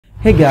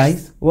Hey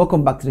guys,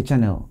 welcome back to the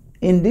channel.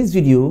 In this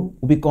video,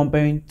 we'll be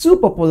comparing two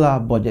popular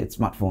budget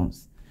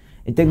smartphones,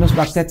 a Tecno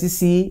Spark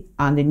 30C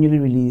and the newly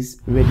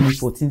released Redmi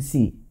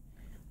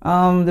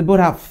 14c. They both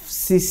have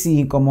CC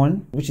in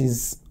common, which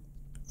is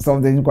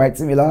something quite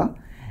similar,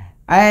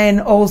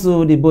 and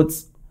also they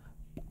both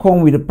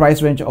come with a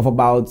price range of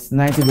about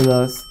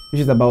 $90, which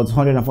is about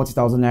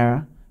 140,000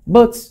 naira.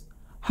 But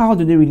how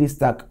do they really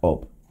stack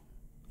up?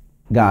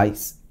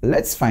 Guys,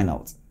 let's find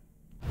out.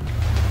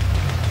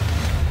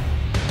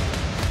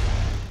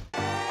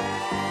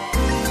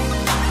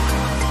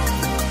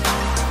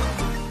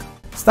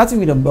 Starting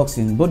with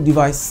unboxing, both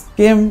devices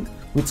came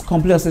with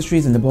complete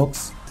accessories in the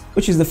box,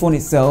 which is the phone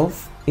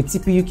itself, a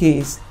TPU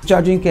case,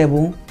 charging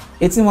cable,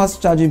 18 watts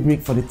charging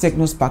brick for the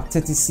Tecno Spark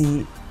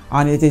 30C,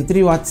 and a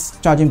 33 watts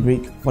charging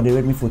brick for the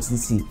Redmi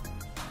 14c.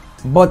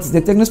 But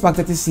the Tecno Spark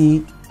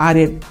 30C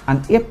added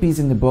an earpiece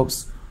in the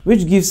box,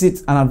 which gives it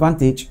an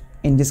advantage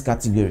in this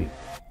category.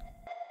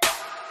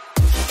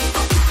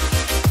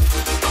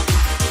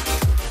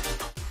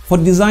 For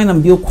design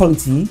and build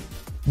quality,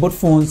 both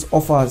phones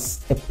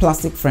offers a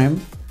plastic frame,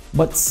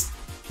 but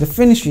the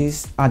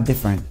finishes are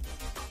different.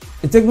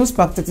 The Tecno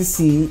Spark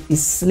 30C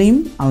is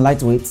slim and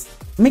lightweight,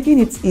 making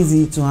it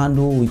easy to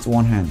handle with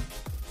one hand.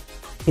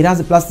 It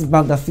has a plastic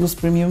bag that feels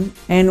premium,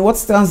 and what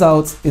stands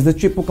out is the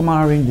triple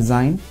camera ring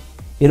design.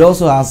 It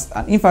also has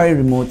an infrared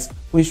remote,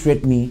 which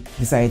Redmi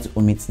decided to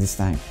omit this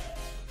time.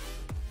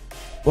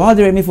 While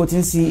the Redmi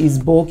 14C is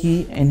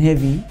bulky and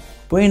heavy,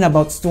 weighing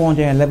about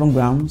 211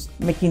 grams,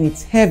 making it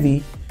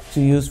heavy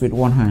to use with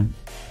one hand.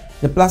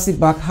 The plastic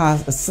bag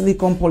has a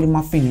silicone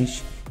polymer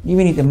finish,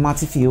 giving it a matte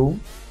feel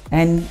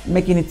and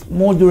making it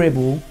more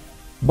durable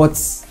but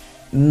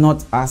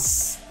not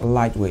as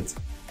lightweight.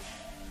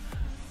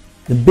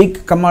 The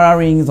big camera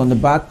rings on the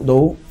back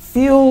though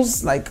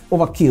feels like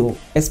overkill,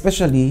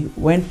 especially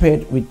when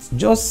paired with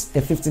just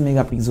a 50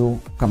 megapixel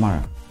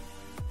camera.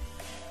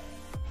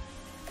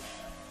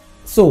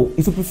 So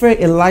if you prefer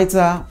a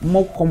lighter,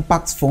 more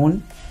compact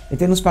phone, the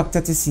Tecno Spark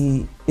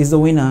 30C is the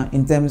winner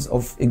in terms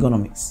of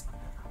ergonomics.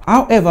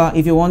 However,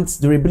 if you want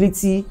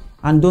durability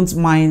and don't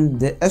mind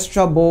the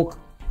extra bulk,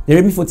 the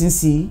Redmi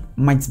 14C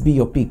might be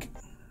your pick.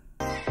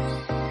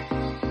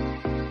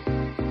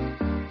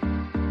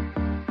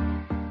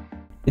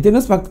 The Tecno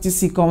Spark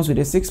 30C comes with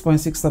a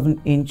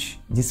 6.67-inch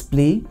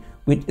display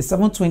with a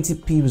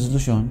 720p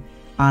resolution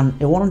and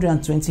a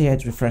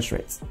 120Hz refresh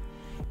rate.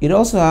 It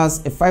also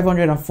has a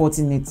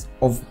 540 nits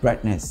of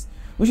brightness,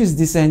 which is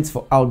decent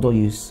for outdoor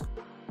use.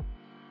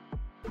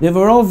 The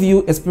overall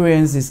view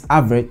experience is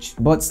average,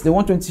 but the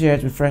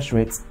 120Hz refresh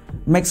rate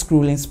makes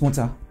scrolling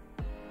smoother.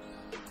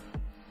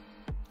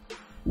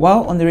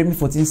 While on the Redmi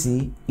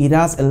 14C, it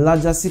has a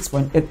larger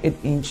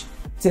 6.88-inch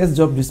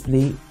teardrop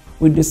display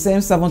with the same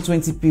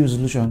 720p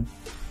resolution.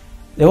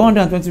 The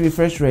 120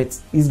 refresh rate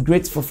is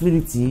great for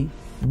fluidity,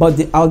 but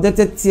the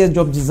outdated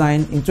teardrop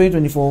design in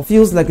 2024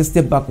 feels like a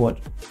step backward.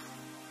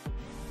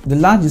 The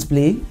large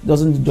display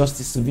doesn't do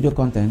justice to video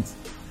content,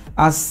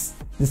 as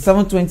the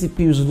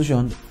 720p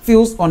resolution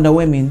feels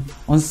underwhelming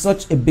on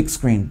such a big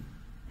screen,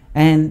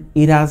 and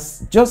it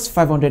has just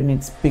 500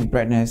 nits peak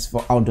brightness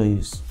for outdoor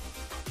use.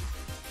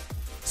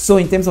 So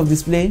in terms of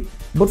display,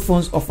 both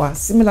phones offer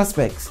similar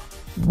specs,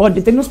 but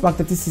the Tecno Spark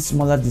 30C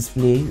smaller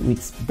display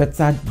with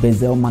better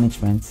bezel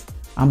management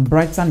and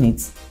brighter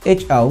nits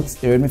edge out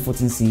the Redmi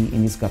 14C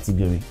in this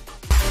category.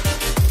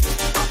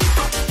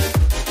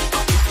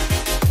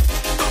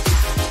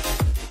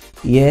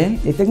 Yeah,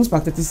 the Tecno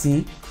Spark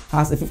 30C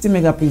has a 50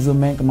 megapixel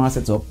main camera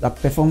setup that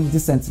performs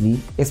decently,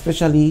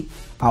 especially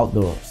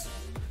outdoors.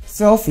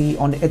 Selfie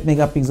on the 8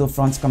 megapixel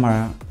front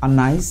camera are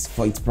nice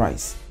for its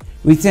price,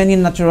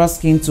 retaining natural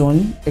skin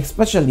tone,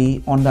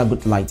 especially under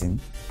good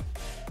lighting.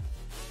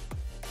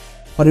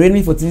 For the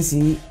Redmi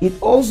 14C, it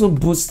also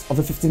boasts of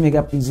a 50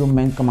 megapixel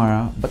main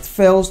camera but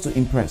fails to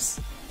impress.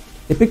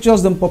 The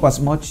pictures don't pop as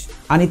much,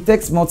 and it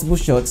takes multiple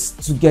shots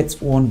to get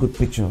one good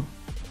picture.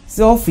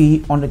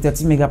 Selfie on the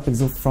 30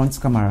 megapixel front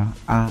camera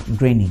are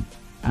grainy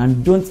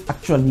and don't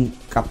actually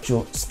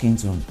capture skin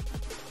tone.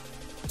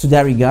 To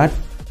that regard,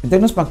 the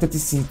Tecno Spark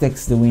 30C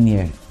takes the win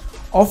here,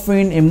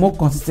 offering a more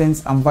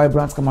consistent and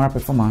vibrant camera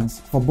performance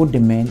for both the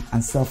main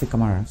and selfie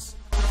cameras.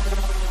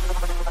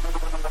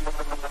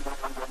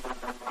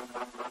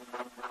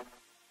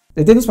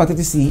 The Tecno Spark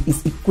 30C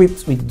is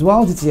equipped with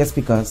dual DTS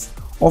speakers,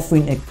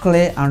 offering a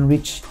clear and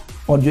rich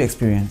audio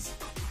experience.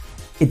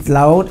 It's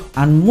loud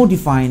and more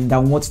defined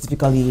than what you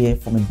typically hear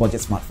from a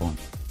budget smartphone.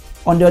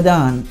 On the other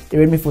hand, the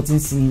Redmi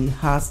 14C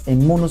has a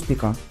mono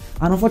speaker,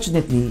 and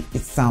unfortunately it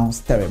sounds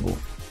terrible.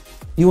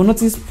 You will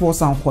notice poor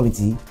sound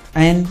quality,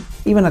 and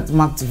even at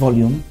max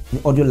volume,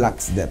 the audio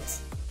lacks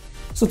depth.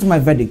 So to my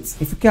verdict,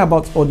 if you care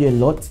about audio a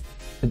lot,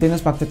 the Tecno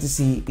Spark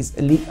 30C is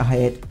a league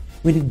ahead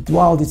with the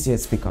dual DTS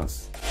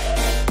speakers.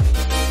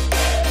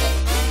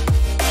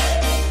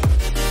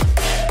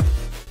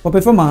 For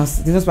performance,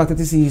 the Tecno Spark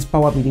 30C is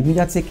powered with the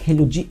MediaTek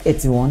Helio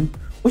G81,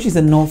 which is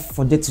enough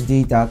for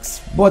day-to-day tasks,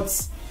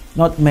 but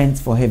not meant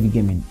for heavy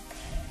gaming.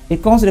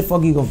 It comes with a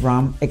 4GB of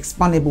RAM,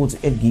 expandable to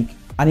 8GB,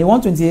 and a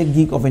 128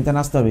 gig of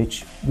internal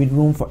storage with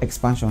room for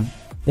expansion.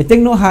 The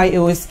Tecno High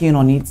OS skin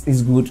on it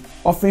is good,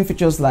 offering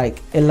features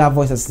like Ella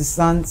voice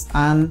assistant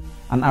and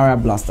an area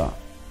blaster.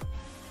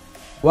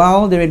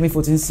 While the Redmi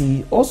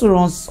 14c also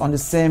runs on the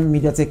same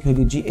MediaTek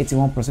Helio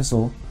G81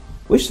 processor,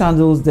 which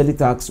handles daily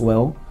tasks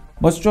well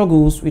but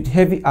struggles with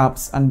heavy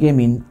apps and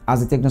gaming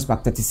as the Tecno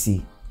Spark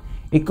 30c.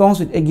 It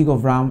comes with 8 gig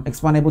of RAM,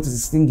 expandable to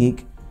 16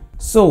 gig,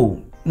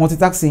 so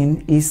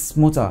multitasking is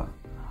smoother.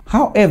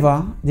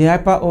 However, the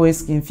Hyper OS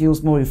skin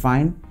feels more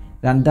refined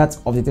than that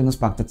of the Tecno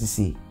Spark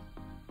 30c.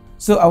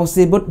 So I would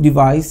say both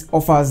device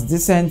offers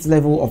decent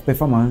level of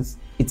performance.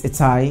 It's a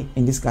tie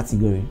in this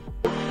category.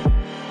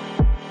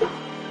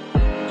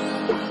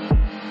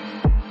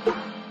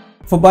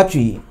 For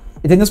battery,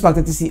 the Tecno Spark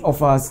 30c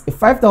offers a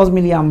 5000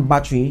 mAh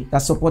battery that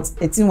supports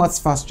 18 watts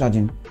fast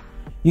charging.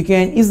 You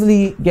can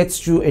easily get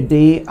through a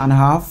day and a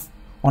half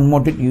on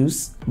moderate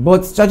use,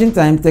 but charging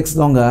time takes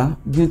longer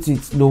due to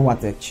its low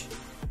wattage.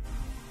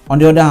 On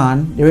the other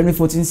hand, the Redmi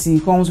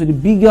 14c comes with a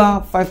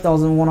bigger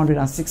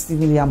 5160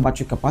 mAh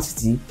battery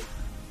capacity,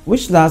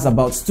 which lasts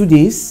about 2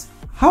 days.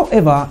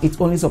 However, it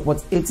only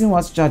supports 18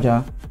 watts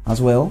charger as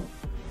well,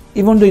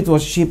 even though it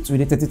was shipped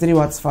with a 33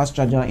 watts fast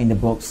charger in the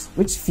box,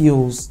 which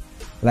feels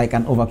like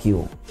an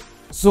overkill.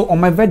 So on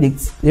my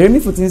verdict, the Redmi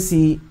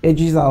 14c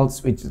edges out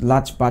with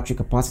large battery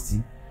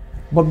capacity,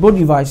 but both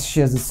devices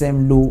shares the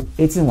same low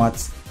 18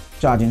 watts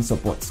charging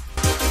support.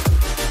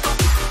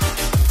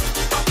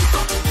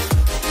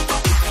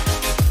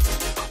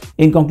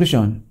 In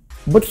conclusion,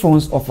 both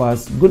phones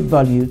offers good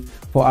value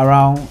for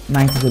around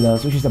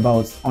 $90, which is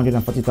about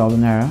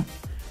 140,000 naira,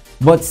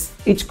 but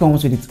each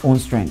comes with its own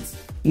strengths.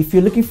 If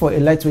you're looking for a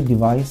lightweight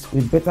device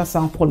with better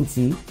sound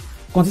quality,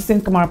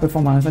 consistent camera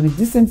performance, and a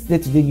decent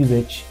day-to-day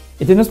usage,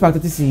 the Tecno Spark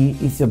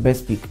 30c is your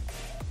best pick.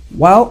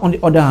 While on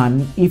the other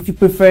hand, if you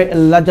prefer a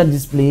larger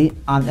display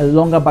and a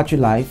longer battery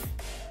life,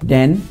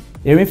 then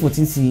the Redmi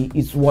 14c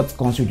is worth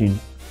considering,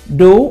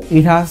 though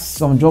it has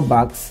some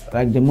drawbacks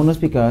like the mono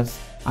speakers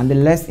and the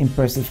less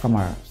impressive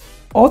cameras.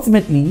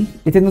 Ultimately,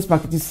 the Tecno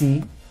Spark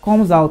 30c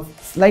comes out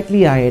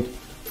slightly ahead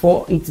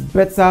for its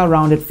better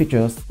rounded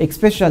features,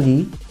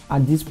 especially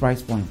at this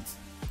price point.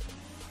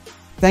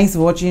 Thanks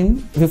for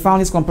watching. If you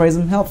found this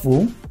comparison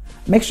helpful,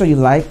 make sure you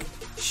like,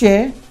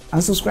 share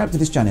and subscribe to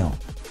this channel.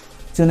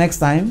 Till next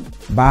time,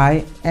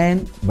 bye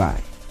and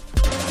bye.